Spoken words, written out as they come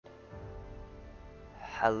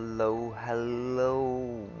Hello,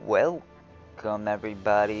 welcome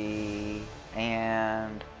everybody,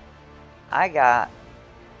 and I got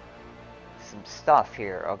some stuff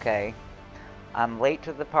here, okay? I'm late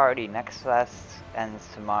to the party, next fest ends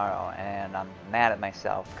tomorrow, and I'm mad at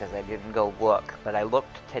myself because I didn't go look, but I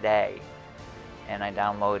looked today, and I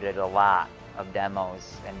downloaded a lot of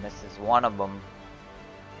demos, and this is one of them,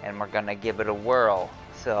 and we're gonna give it a whirl.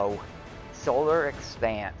 So, Solar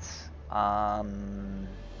Expanse.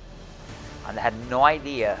 I had no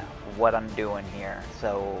idea what I'm doing here,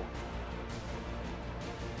 so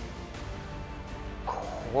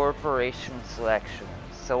corporation selection,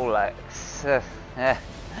 Solar,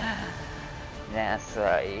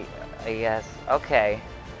 NASA, I guess. Okay,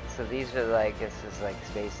 so these are like, this is like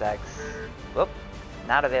SpaceX. Whoop,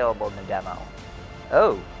 not available in the demo.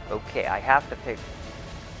 Oh, okay, I have to pick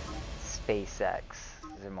SpaceX.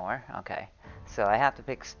 Is there more? Okay. So I have to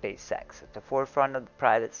pick SpaceX at the forefront of the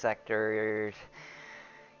private sector.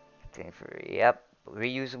 Yep,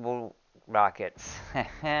 reusable rockets.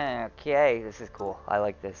 Okay, this is cool. I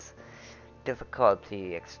like this.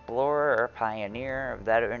 Difficulty: Explorer or Pioneer,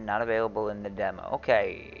 Veteran, not available in the demo.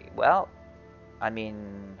 Okay, well, I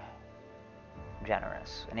mean,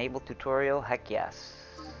 generous. Enable tutorial? Heck yes.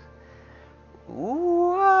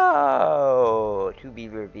 Whoa! To be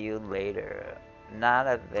revealed later. Not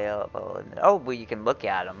available in the, oh, but you can look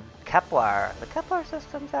at them. Kepler. The Kepler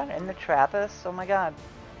system's out in the TRAPPIST. Oh my god.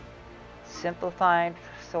 Simplified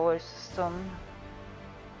solar system.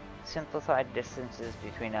 Simplified distances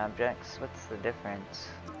between objects. What's the difference?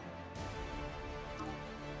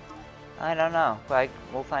 I don't know.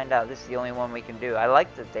 We'll find out. This is the only one we can do. I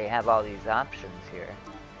like that they have all these options here.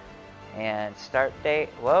 And start date.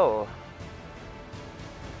 Whoa.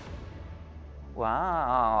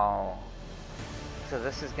 Wow. So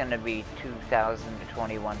this is going to be 2000 to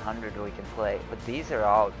 2100 we can play. But these are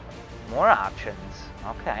all more options.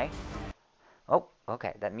 Okay. Oh,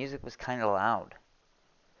 okay. That music was kind of loud.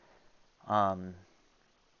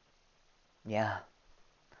 Yeah.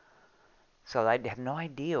 So I have no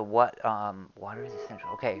idea what, water is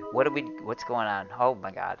essential. Okay, what's going on? Oh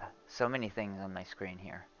my god. So many things on my screen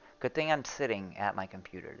here. Good thing I'm sitting at my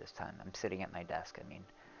computer this time. I'm sitting at my desk, I mean.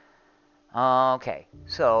 Okay,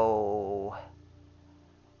 so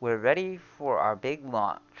we're ready for our big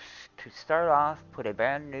launch. To start off, put a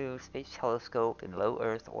brand new space telescope in low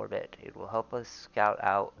Earth orbit. It will help us scout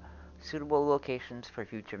out suitable locations for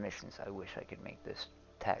future missions. I wish I could make this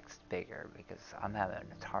text bigger because I'm having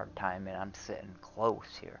a hard time and I'm sitting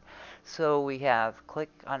close here. So we have click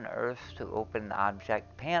on Earth to open the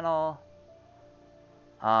object panel.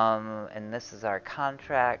 And this is our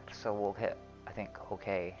contract, so we'll hit, I think,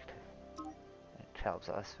 OK. It tells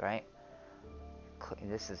us, right?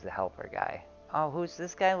 This is the helper guy. Oh, who's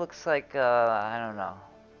this guy? Looks like, I don't know.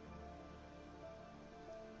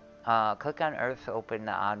 Click on Earth to open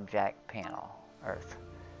the object panel. Earth.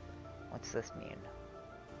 What's this mean?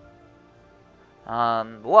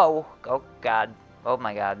 Whoa! Oh god. Oh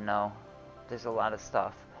my god, no. There's a lot of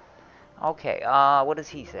stuff. Okay, what does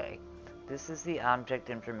he say? This is the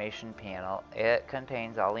object information panel. It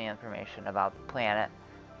contains all the information about the planet,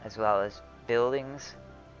 as well as buildings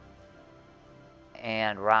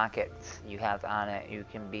and rockets you have on it. You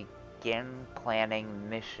can begin planning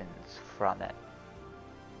missions from it.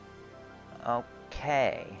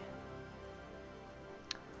 Okay.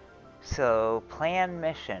 So, plan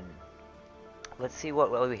mission. Let's see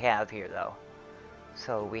what we have here, though.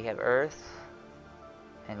 So, we have Earth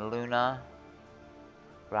and Luna,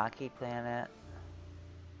 rocky planet,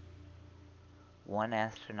 one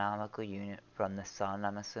astronomical unit from the sun,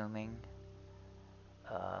 I'm assuming.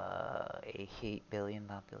 8 billion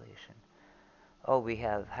population. Oh, we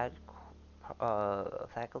have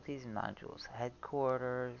faculties and modules.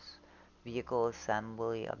 Headquarters, vehicle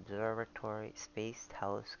assembly, observatory, space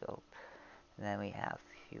telescope. And then we have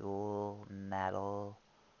fuel, metal,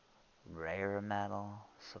 rare metal,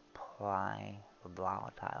 supply,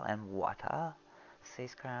 volatile, and water.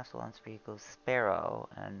 Spacecraft, launch vehicles, Sparrow,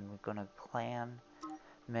 and we're gonna plan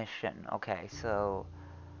mission. Okay, so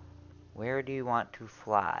where do you want to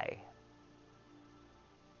fly?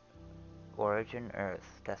 Origin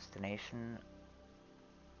Earth, destination.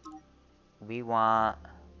 We want,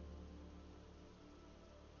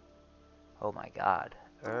 oh my god,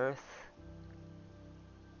 Earth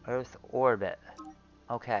orbit.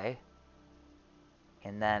 Okay.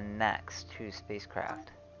 And then next to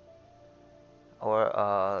spacecraft.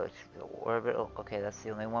 Or orbit. Okay, that's the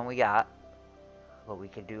only one we got. But we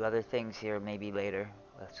could do other things here maybe later.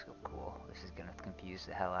 That's so cool. This is gonna confuse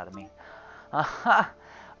the hell out of me.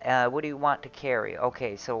 What do you want to carry?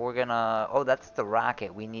 Okay, so we're gonna. Oh, that's the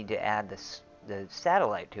rocket. We need to add the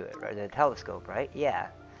satellite to it, right? The telescope, right? Yeah.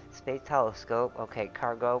 Space telescope. Okay,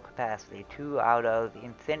 cargo capacity 2 out of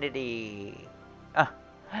infinity. Ah.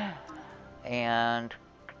 And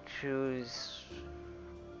choose.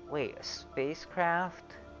 Wait, a spacecraft?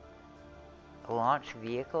 A launch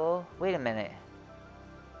vehicle? Wait a minute.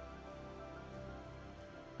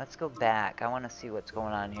 Let's go back. I want to see what's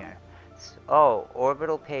going on here. Oh,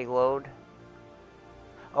 orbital payload.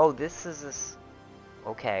 Oh, this is this.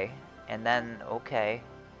 Okay. And then, okay.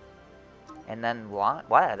 And then, what?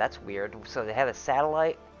 Wow, that's weird. So they have a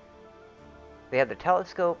satellite. They have the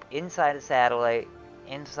telescope inside the satellite,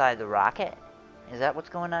 inside the rocket. Is that what's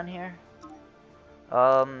going on here?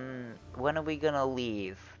 When are we gonna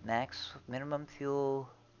leave? Max minimum fuel.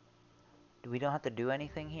 We don't have to do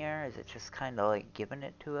anything here? Is it just kind of like giving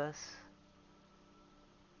it to us?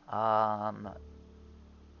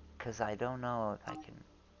 Because I don't know if I can...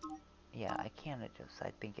 Yeah, I can't adjust.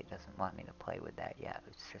 I think it doesn't want me to play with that yet.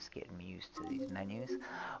 It's just getting me used to these menus.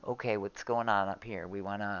 Okay, what's going on up here? We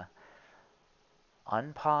want to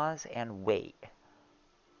unpause and wait.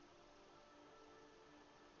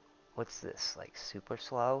 What's this? Like super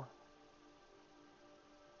slow?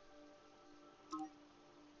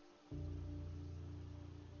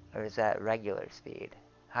 Or is that regular speed?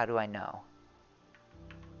 How do I know?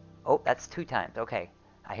 Oh, that's 2 times. Okay.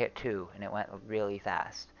 I hit 2 and it went really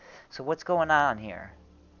fast. So what's going on here?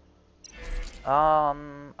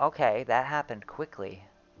 Okay, that happened quickly.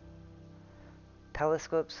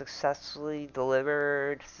 Telescope successfully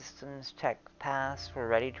delivered. Systems check pass. We're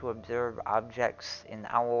ready to observe objects in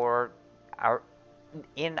our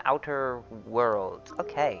outer worlds.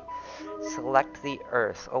 Okay. Select the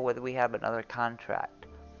Earth. Oh, whether we have another contract.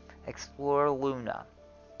 Explore Luna.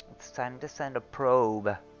 It's time to send a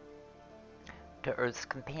probe to Earth's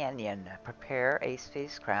companion. Prepare a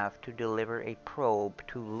spacecraft to deliver a probe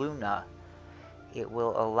to Luna. It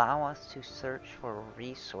will allow us to search for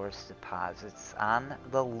resource deposits on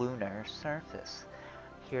the lunar surface.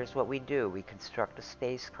 Here's what we do. We construct a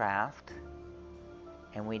spacecraft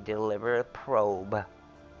and we deliver a probe.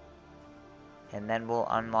 And then we'll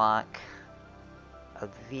unlock a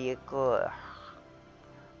vehicle,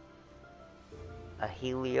 a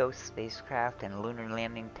Helios spacecraft, and lunar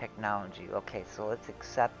landing technology. Okay, so let's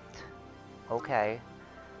accept. Okay.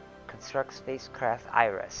 Construct spacecraft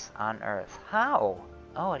Iris on Earth. How?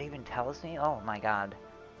 Oh, it even tells me? Oh my god.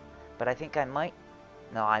 But I think I might...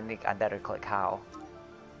 No, I think I better click how.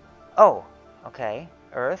 Oh, okay.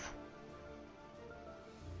 Earth.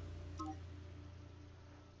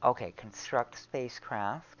 Okay, construct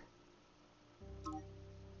spacecraft.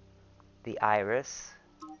 The Iris.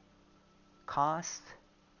 Cost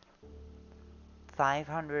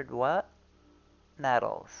 500 what?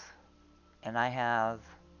 Metals. And I have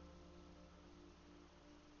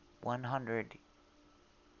 100.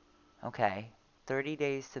 Okay. 30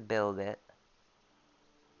 days to build it.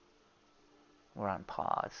 We're on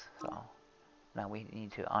pause, so now we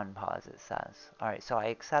need to unpause, it says. Alright, so I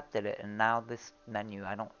accepted it, and now this menu,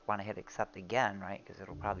 I don't want to hit accept again, right? Because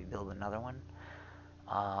it'll probably build another one.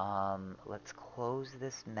 Let's close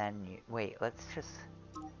this menu. Wait, let's just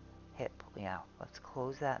hit, yeah, let's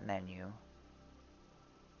close that menu.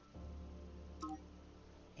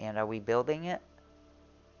 And are we building it?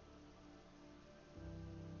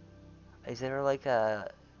 Is there like a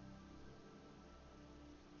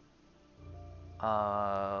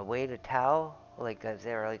way to tell? Like, is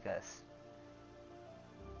there like a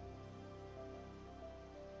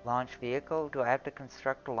launch vehicle? Do I have to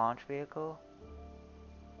construct a launch vehicle?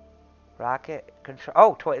 Rocket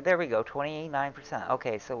control. Oh, there we go. 29%.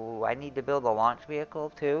 Okay, so I need to build a launch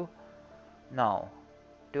vehicle too? No.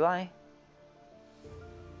 Do I?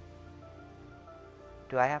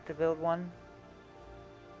 Do I have to build one?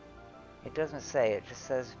 It doesn't say. It just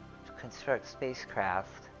says construct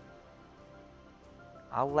spacecraft.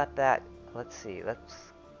 I'll let that. Let's see.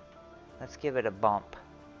 Let's give it a bump.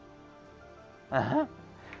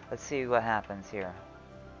 Let's see what happens here.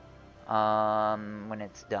 When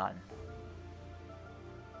it's done.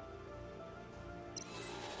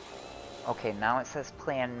 Okay, now it says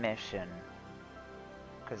plan mission.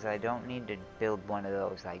 Because I don't need to build one of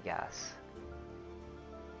those, I guess.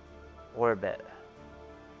 Orbit.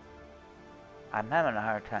 I'm having a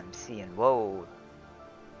hard time seeing. Whoa.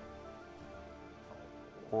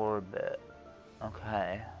 Orbit.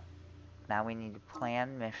 Okay. Now we need to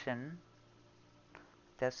plan mission.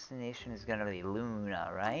 Destination is gonna be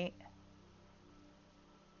Luna, right?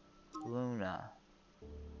 Luna.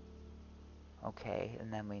 Okay,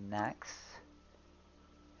 and then we next.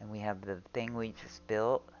 And we have the thing we just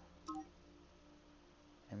built.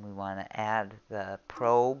 And we want to add the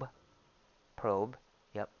probe.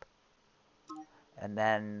 Yep. And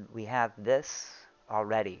then we have this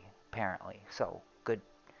already, apparently. So, good.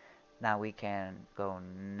 Now we can go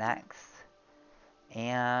next.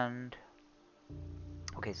 And,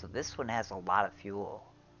 okay, so this one has a lot of fuel.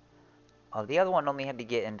 Oh, the other one only had to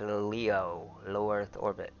get into the low Earth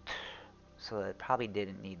orbit. So it probably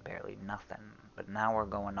didn't need barely nothing. But now we're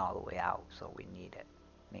going all the way out, so we need it.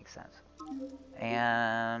 Makes sense.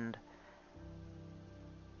 And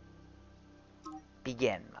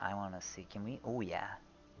begin. I want to see, can we? Oh, yeah.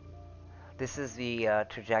 This is the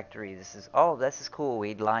trajectory. This is cool.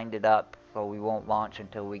 We lined it up, so we won't launch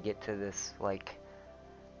until we get to this, like,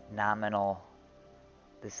 nominal,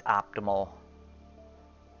 this optimal,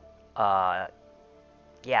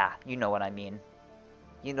 yeah, you know what I mean.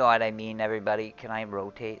 You know what I mean, everybody. Can I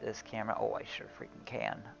rotate this camera? Oh, I sure freaking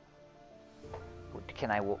can.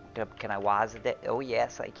 Can I waz it? Oh,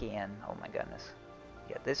 yes, I can. Oh, my goodness.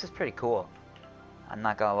 Yeah, this is pretty cool. I'm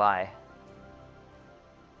not gonna lie.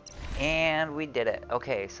 And we did it.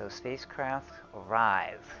 Okay, so spacecraft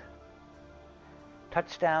arrive.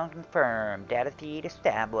 Touchdown confirmed. Data feed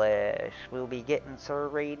established. We'll be getting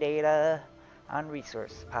survey data on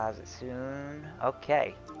resource deposit soon.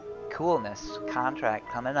 Okay. Coolness. Contract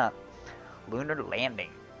coming up. Lunar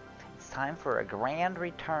landing. It's time for a grand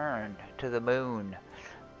return to the moon.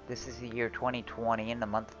 This is the year 2020 in the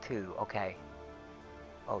month 2. Okay.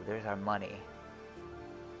 Oh, there's our money.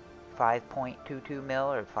 5.22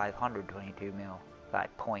 mil or 522 mil?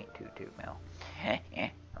 5.22 mil.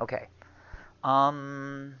 Okay.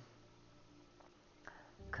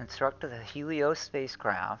 Construct the Helios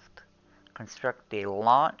spacecraft. Construct a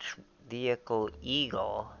launch vehicle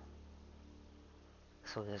Eagle.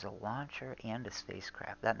 So there's a launcher and a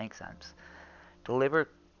spacecraft. That makes sense. Deliver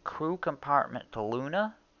crew compartment to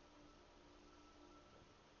Luna.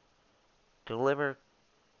 Deliver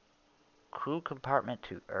crew compartment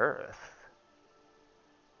to Earth.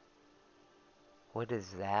 What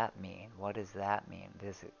does that mean? What does that mean?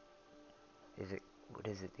 What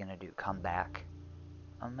is it gonna do? Come back?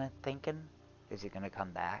 I'm thinking. Is it gonna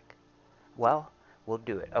come back? Well, we'll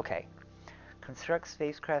do it. Okay. Construct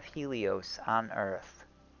spacecraft Helios on Earth.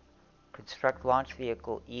 Construct launch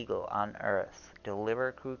vehicle Eagle on Earth.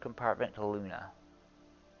 Deliver crew compartment to Luna.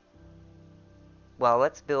 Well,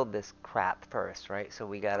 let's build this crap first, right? So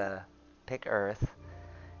we gotta pick Earth.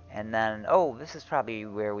 And then, oh, this is probably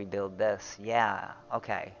where we build this. Yeah,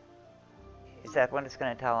 okay. Is that what it's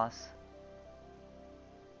gonna tell us?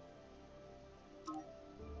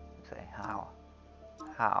 Say, how?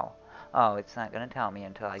 How? Oh, it's not gonna tell me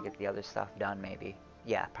until I get the other stuff done, maybe.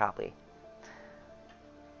 Yeah, probably.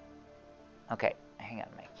 Okay, hang on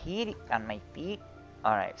my feet.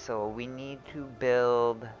 Alright, so we need to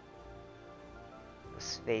build a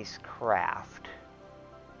spacecraft.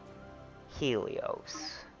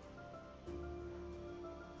 Helios.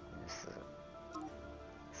 This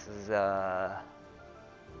is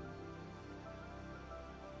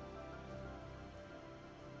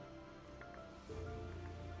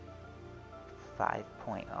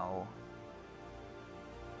 5.0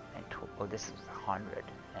 and oh, this is 100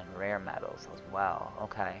 and rare metals as well.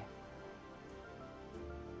 Okay.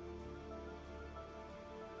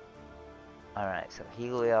 Alright, so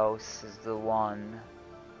Helios is the one.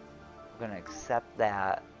 We're gonna accept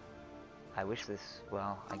that. I wish this,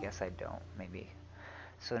 well, I guess I don't, maybe.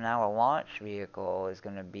 So now a launch vehicle is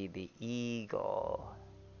gonna be the Eagle.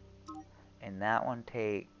 And that one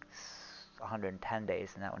takes 110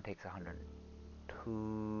 days, and that one takes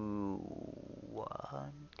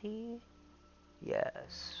 120?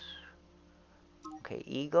 Yes. Okay,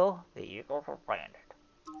 Eagle. The Eagle has landed.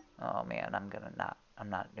 Oh man, I'm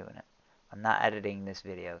not doing it. I'm not editing this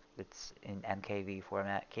video. It's in MKV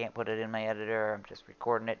format. Can't put it in my editor. I'm just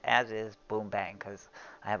recording it as is. Boom, bang. Because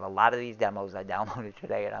I have a lot of these demos I downloaded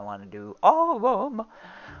today, and I want to do all of them.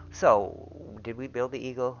 So, did we build the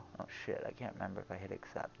Eagle? Oh shit, I can't remember if I hit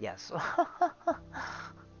accept. Yes.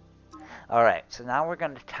 Alright, so now we're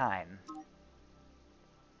going to time.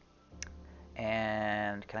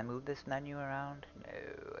 And can I move this menu around? No,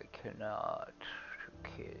 I cannot.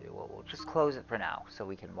 Okay, well, we'll just close it for now so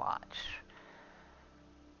we can watch.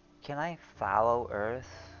 Can I follow Earth?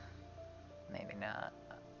 Maybe not.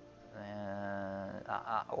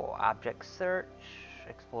 Object search,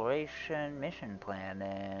 exploration, mission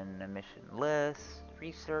planning, mission list,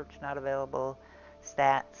 research not available,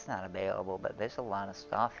 stats not available, but there's a lot of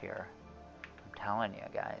stuff here. I'm telling you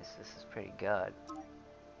guys, this is pretty good.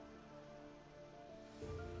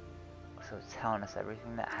 So it's telling us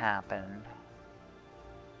everything that happened.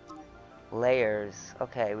 Layers.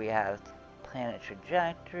 Okay, we have planet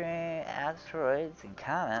trajectory, asteroids, and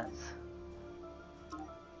comets.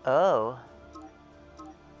 Oh.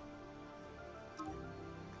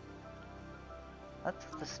 Let's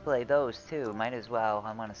display those too. Might as well.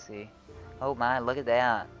 I want to see. Oh my, look at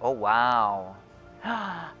that. Oh wow.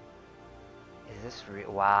 Is this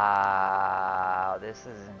real? Wow. This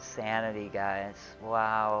is insanity, guys.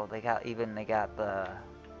 Wow. They got the.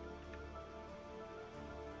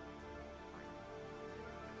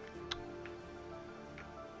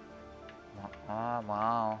 Oh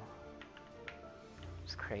wow.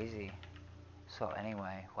 It's crazy. So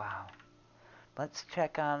anyway, wow. Let's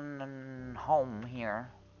check on home here.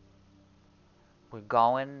 We're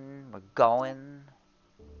going.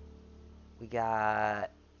 We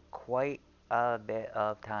got quite a bit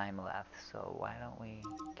of time left, so why don't we...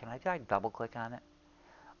 Can I try double click on it?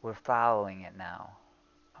 We're following it now.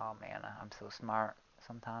 Oh man, I'm so smart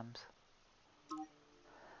sometimes.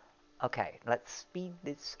 Okay, let's speed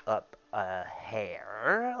this up a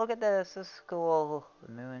hair. Look at this, this is cool.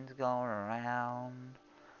 The moon's going around.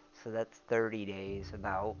 So that's 30 days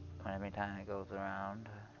about every time it goes around.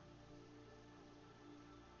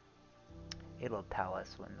 It'll tell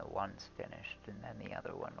us when the one's finished, and then the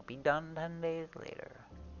other one will be done 10 days later.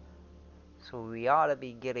 So we ought to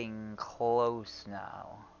be getting close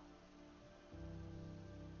now.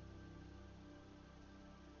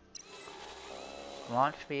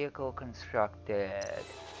 Launch vehicle constructed.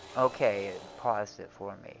 Okay, it paused it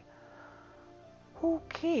for me.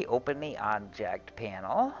 Okay, open the object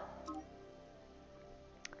panel.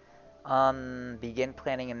 Begin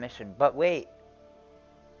planning a mission. But wait.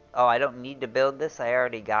 Oh, I don't need to build this? I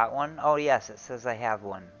already got one? Oh yes, it says I have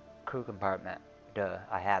one. Crew compartment. Duh,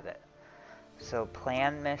 I have it. So,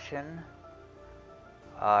 plan mission.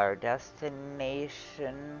 Our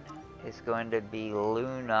destination is going to be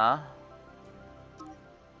Luna.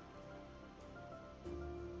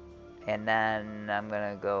 And then I'm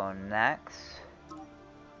gonna go next.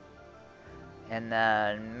 And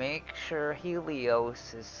then make sure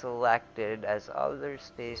Helios is selected, as other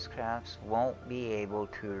spacecrafts won't be able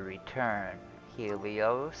to return.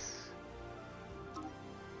 Helios.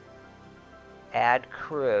 Add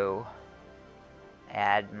crew.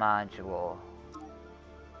 Add module.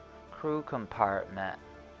 Crew compartment.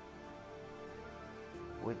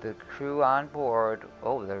 With the crew on board.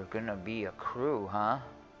 Oh, there's gonna be a crew, huh?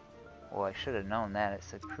 Well, I should have known that.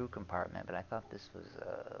 It's a crew compartment, but I thought this was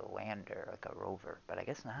a lander, like a rover, but I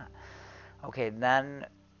guess not. Okay, then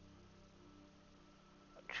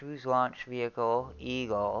choose launch vehicle,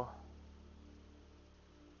 Eagle.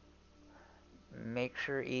 Make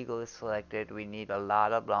sure Eagle is selected. We need a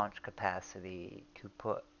lot of launch capacity to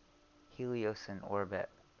put Helios in orbit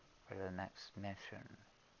for the next mission.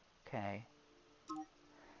 Okay.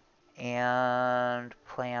 And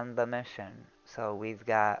plan the mission. So we've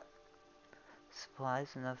got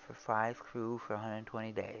supplies enough for 5 crew for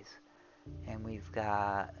 120 days. And we've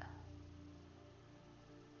got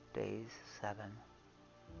days 7.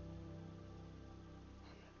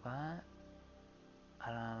 What? I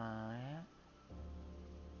don't know yet.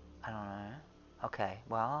 I don't know yet. Okay,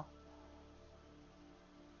 well.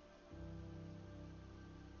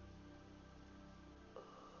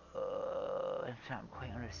 I'm not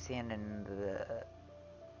quite understanding the...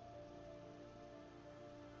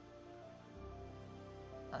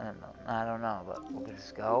 I don't know, but we'll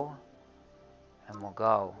just go. And we'll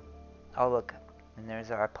go. Oh, look. And there's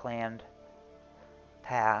our planned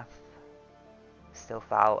path. Still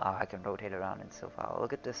follow. Oh, I can rotate around and still follow.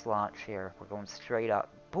 Look at this launch here. We're going straight up.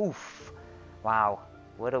 Poof! Wow.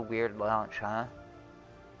 What a weird launch, huh?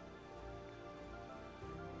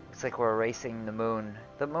 Looks like we're racing the moon.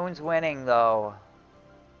 The moon's winning, though.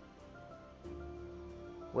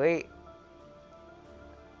 Wait.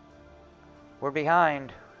 We're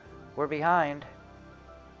behind. We're behind.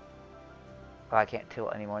 Oh, I can't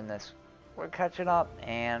tilt any more than this. We're catching up,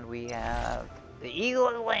 and we have... The Eagle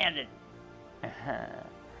has landed!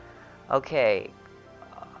 Okay.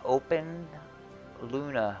 Open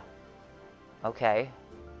Luna. Okay.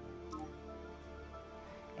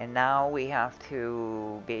 And now we have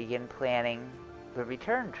to begin planning the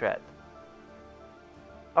return trip.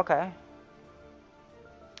 Okay.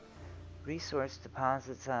 Resource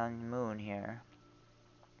deposits on moon here.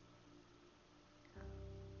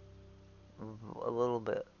 A little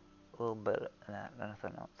bit of that,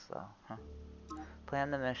 nothing else though. Huh. Plan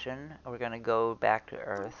the mission. We're gonna go back to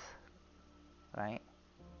Earth, right?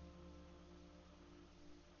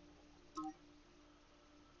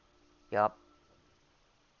 Yup.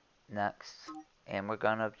 Next. And we're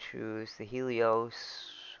gonna choose the Helios.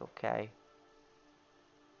 Okay.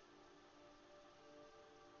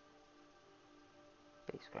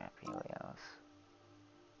 Spacecraft Helios.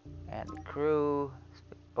 And the crew.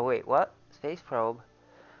 Oh wait, what? Space probe.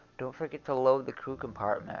 Don't forget to load the crew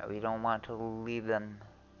compartment. We don't want to leave them.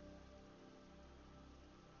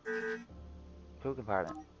 Crew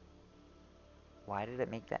compartment. Why did it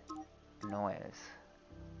make that noise?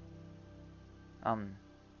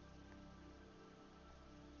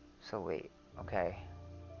 So wait, okay.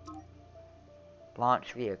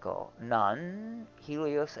 Launch vehicle. None.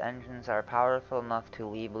 Helios engines are powerful enough to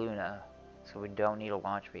leave Luna, so we don't need a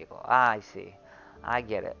launch vehicle. Ah, I see. I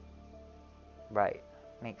get it. Right.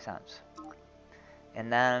 Makes sense.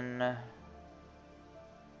 And then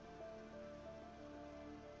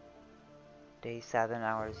day 7,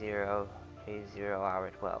 hour 0, day 0,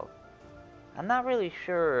 hour 12. I'm not really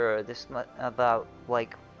sure this about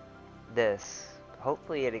like this.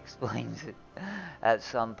 Hopefully it explains it at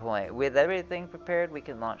some point. With everything prepared, we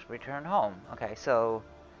can launch return home. Okay, so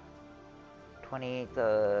 28th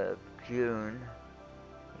of June.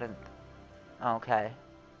 Okay.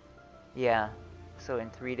 Yeah. So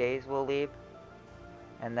in 3 days we'll leave.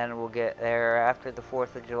 And then we'll get there after the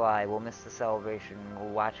 4th of July. We'll miss the celebration. We'll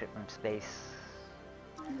watch it from space.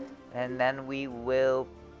 And then we will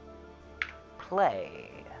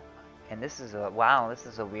play. And this is a, wow, this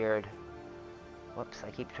is a weird, whoops,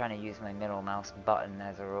 I keep trying to use my middle mouse button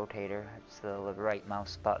as a rotator. It's the right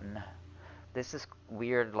mouse button. This is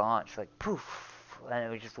weird launch, like poof, and it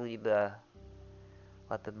would just leave the,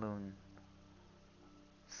 let the moon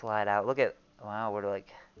slide out. Look at, wow, we're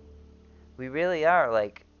like, we really are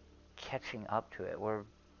like catching up to it.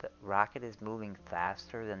 The rocket is moving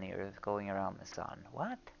faster than the Earth going around the sun.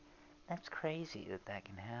 What? That's crazy that that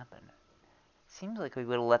can happen. Seems like we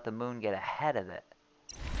would have let the moon get ahead of it.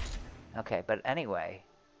 Okay, but anyway,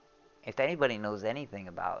 if anybody knows anything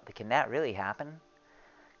about it, can that really happen?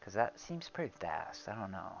 Because that seems pretty fast. I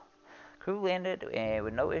don't know. Crew landed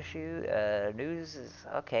with no issue. News is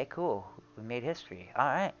okay, cool. We made history. All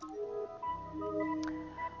right.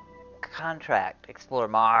 Contract. Explore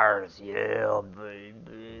Mars. Yeah,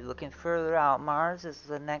 baby. Looking further out, Mars is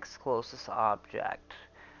the next closest object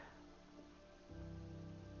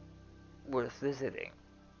worth visiting.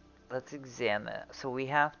 Let's examine it. So we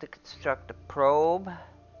have to construct a probe,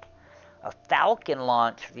 a Falcon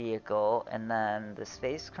launch vehicle, and then the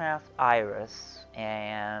spacecraft Iris,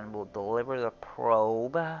 and we'll deliver the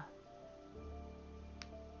probe.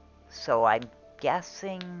 So I'm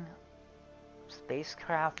guessing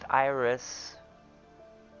spacecraft Iris,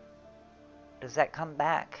 does that come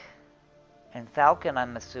back? And Falcon,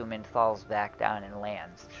 I'm assuming, falls back down and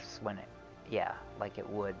lands just when it, yeah, like it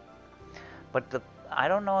would. But I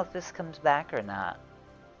don't know if this comes back or not.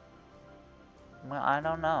 Well, I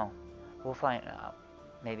don't know. We'll find out.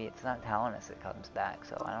 Maybe it's not telling us it comes back,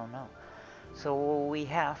 so I don't know. So we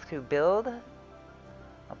have to build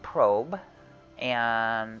a probe,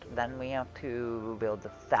 and then we have to build the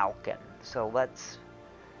Falcon. So let's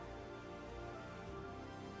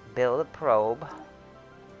build a probe.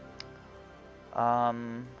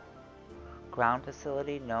 Ground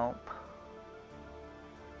facility, nope.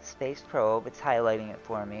 Space probe, it's highlighting it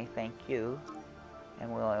for me, thank you.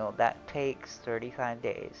 And that takes 35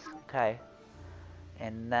 days, okay.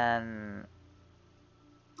 And then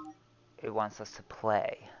it wants us to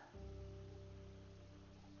play.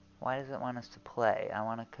 Why does it want us to play? I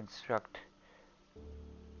want to construct,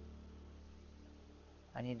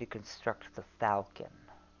 I need to construct the Falcon.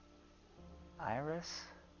 Iris?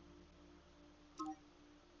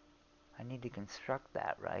 I need to construct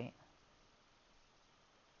that, right?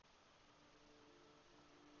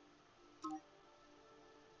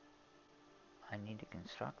 I need to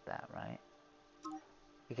construct that, right?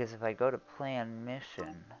 Because if I go to plan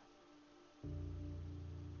mission,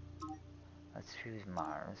 let's choose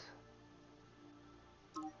Mars.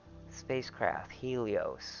 Spacecraft,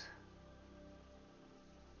 Helios.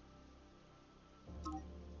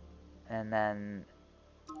 And then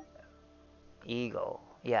Eagle.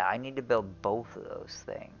 Yeah, I need to build both of those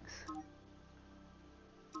things.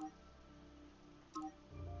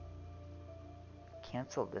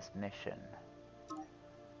 Cancel this mission.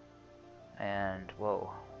 And, whoa.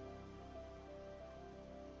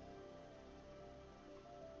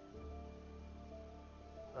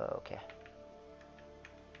 Okay.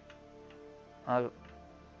 Oh,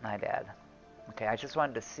 my bad. Okay, I just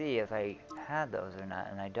wanted to see if I had those or not,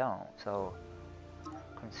 and I don't. So,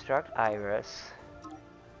 construct Iris,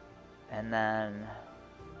 and then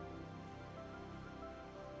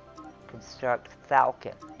construct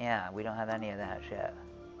Falcon. Yeah, we don't have any of that yet.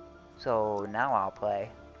 So now I'll play.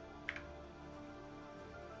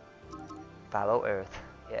 Follow Earth.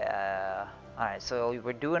 Yeah. Alright, so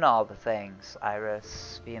we're doing all the things.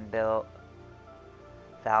 Iris being built.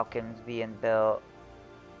 Falcon's being built.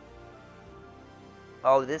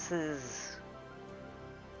 Oh, this is...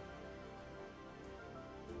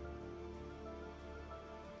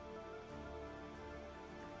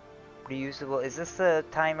 reusable. Is this the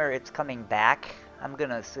timer it's coming back? I'm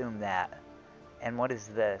gonna assume that. And what is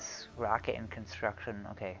this? Rocket in construction.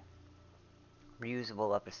 Okay.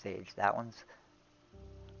 Reusable upper stage. That one's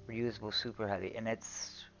reusable super heavy. And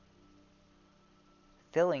it's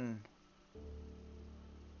filling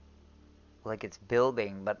like it's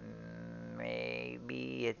building, but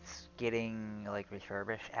maybe it's getting like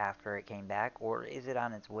refurbished after it came back, or is it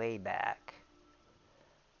on its way back?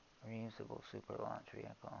 Reusable super launch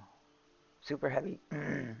vehicle. Super heavy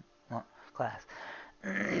class.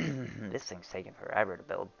 This thing's taking forever to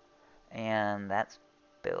build. And that's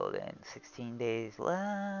building. 16 days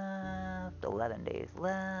left, 11 days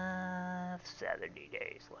left, 70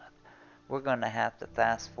 days left. We're gonna have to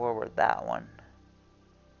fast forward that one.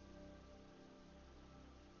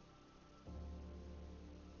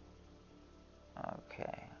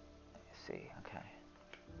 Okay, let's see, okay.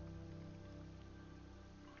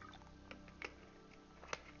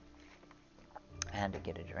 And to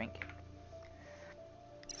get a drink.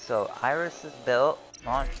 So, Iris is built.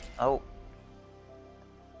 Launch. Oh.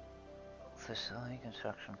 Facility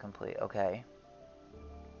construction complete. Okay.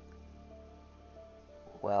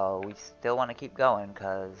 Well, we still want to keep going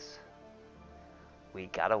because we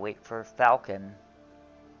gotta wait for Falcon.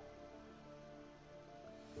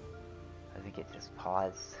 I think it just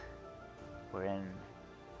paused. We're in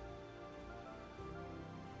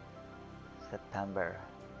September.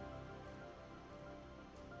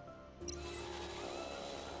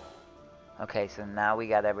 Okay, so now we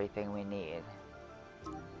got everything we need.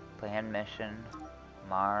 Planned mission,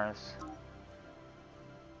 Mars.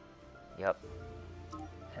 Yep.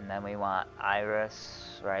 And then we want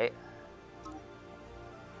Iris, right?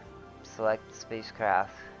 Select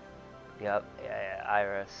spacecraft. Yep, yeah,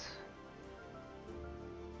 Iris.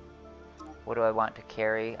 What do I want to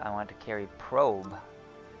carry? I want to carry probe.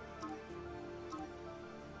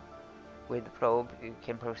 With the probe, you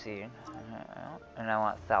can proceed. And I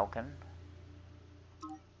want Falcon.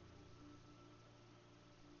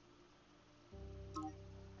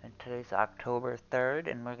 And today's October 3rd,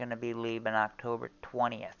 and we're going to be leaving October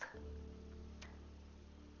 20th.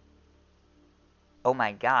 Oh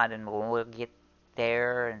my god, and we'll get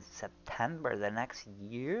there in September the next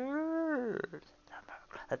year.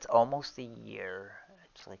 That's almost a year.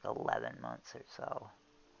 It's like 11 months or so.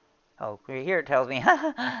 Oh, here it tells me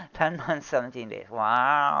 10 months, 17 days.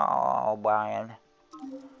 Wow, Brian.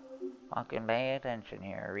 Fucking pay attention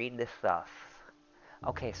here. Read this stuff.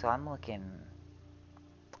 Okay, so I'm looking.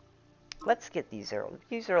 Let's get these.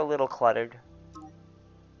 These are a little cluttered.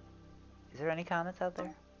 Is there any comments out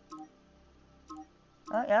there?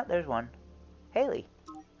 Oh, yeah, there's one. Haley.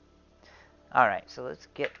 Alright, so let's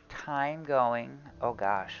get time going. Oh,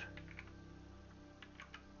 gosh.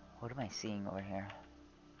 What am I seeing over here?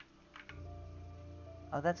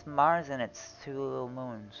 Oh, that's Mars and its two little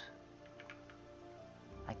moons.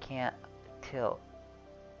 I can't tilt.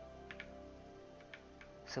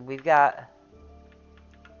 So we've got...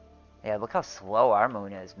 Yeah, look how slow our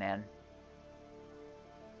moon is, man.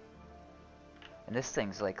 And this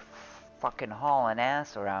thing's like fucking hauling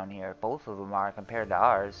ass around here. Both of them are compared to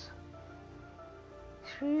ours.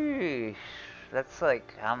 Sheesh. That's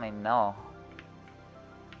like, I don't even know.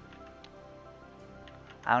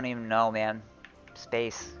 I don't even know, man.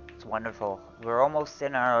 Space. It's wonderful. We're almost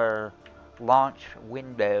in our launch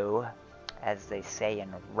window, as they say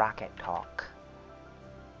in rocket talk.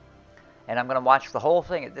 And I'm gonna watch the whole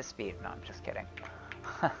thing at this speed. No, I'm just kidding.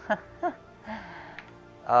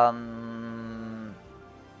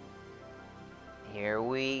 Here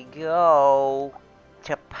we go.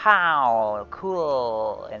 Chapow!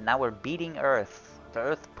 Cool. And now we're beating Earth. The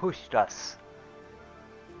Earth pushed us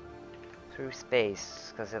through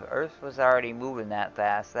space. Because if Earth was already moving that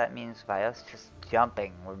fast, that means by us just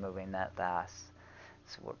jumping, we're moving that fast.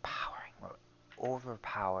 So we're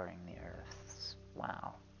overpowering the Earth.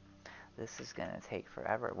 Wow. This is gonna take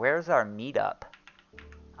forever. Where's our meetup?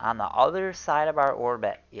 On the other side of our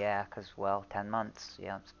orbit. Yeah, because, well, 10 months.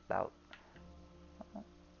 Yeah, it's about...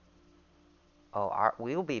 Oh,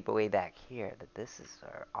 we'll be way back here, but this is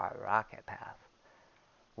our rocket path.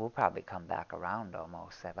 We'll probably come back around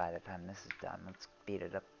almost by the time this is done. Let's speed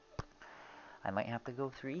it up. I might have to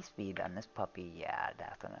go 3-speed on this puppy. Yeah,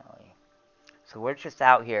 definitely. So we're just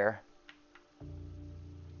out here.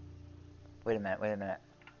 Wait a minute.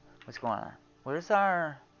 What's going on? Where's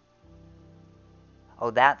our... Oh,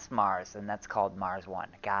 that's Mars, and that's called Mars 1.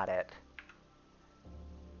 Got it.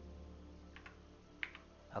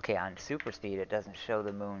 Okay, on super speed, it doesn't show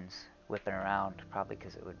the moons whipping around, probably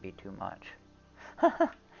because it would be too much.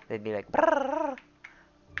 They'd be like, brrrr.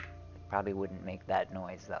 Probably wouldn't make that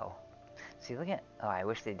noise, though. See, look at... Oh, I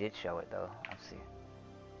wish they did show it, though. Let's see.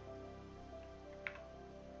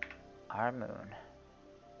 Our moon.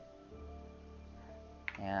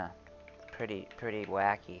 Yeah, pretty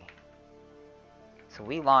wacky. So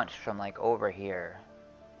we launched from, like, over here.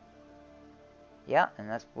 Yeah, and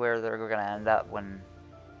that's where they're going to end up when...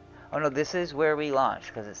 Oh, no, this is where we launched,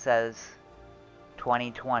 because it says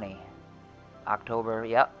 2020. October,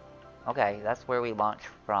 yep. Okay, that's where we launched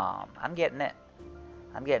from. I'm getting it.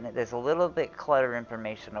 I'm getting it. There's a little bit clutter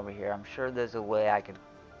information over here. I'm sure there's a way I could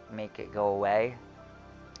make it go away.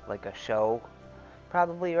 Like a show.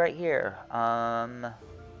 Probably right here.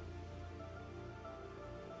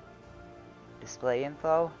 Display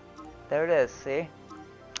info. There it is, see?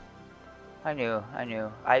 I knew. I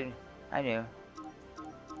knew.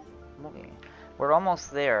 We're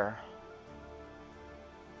almost there.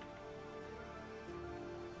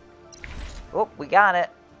 Oh, we got it.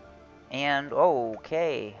 And,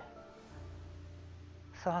 okay.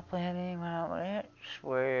 Soft landing,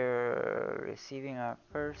 we're receiving our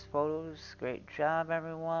first photos. Great job,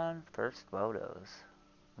 everyone. First photos.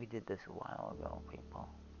 We did this a while ago, people.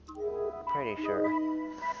 Pretty sure.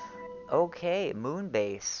 Okay, moon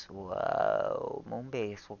base. Whoa, moon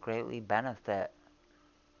base will greatly benefit.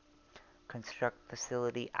 Construct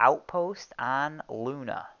facility outpost on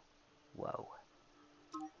Luna. Whoa.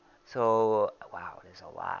 So, wow, there's a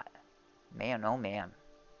lot. Man, oh man.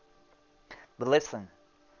 But listen,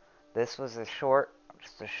 this was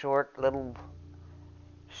just a short little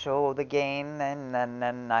show of the game, and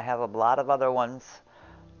then I have a lot of other ones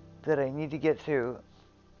that I need to get to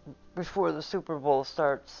before the Super Bowl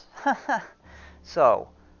starts. So,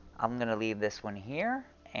 I'm going to leave this one here,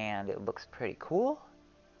 and it looks pretty cool.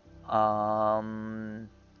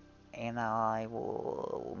 And I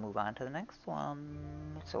will move on to the next one.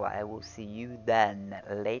 So I will see you then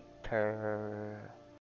later.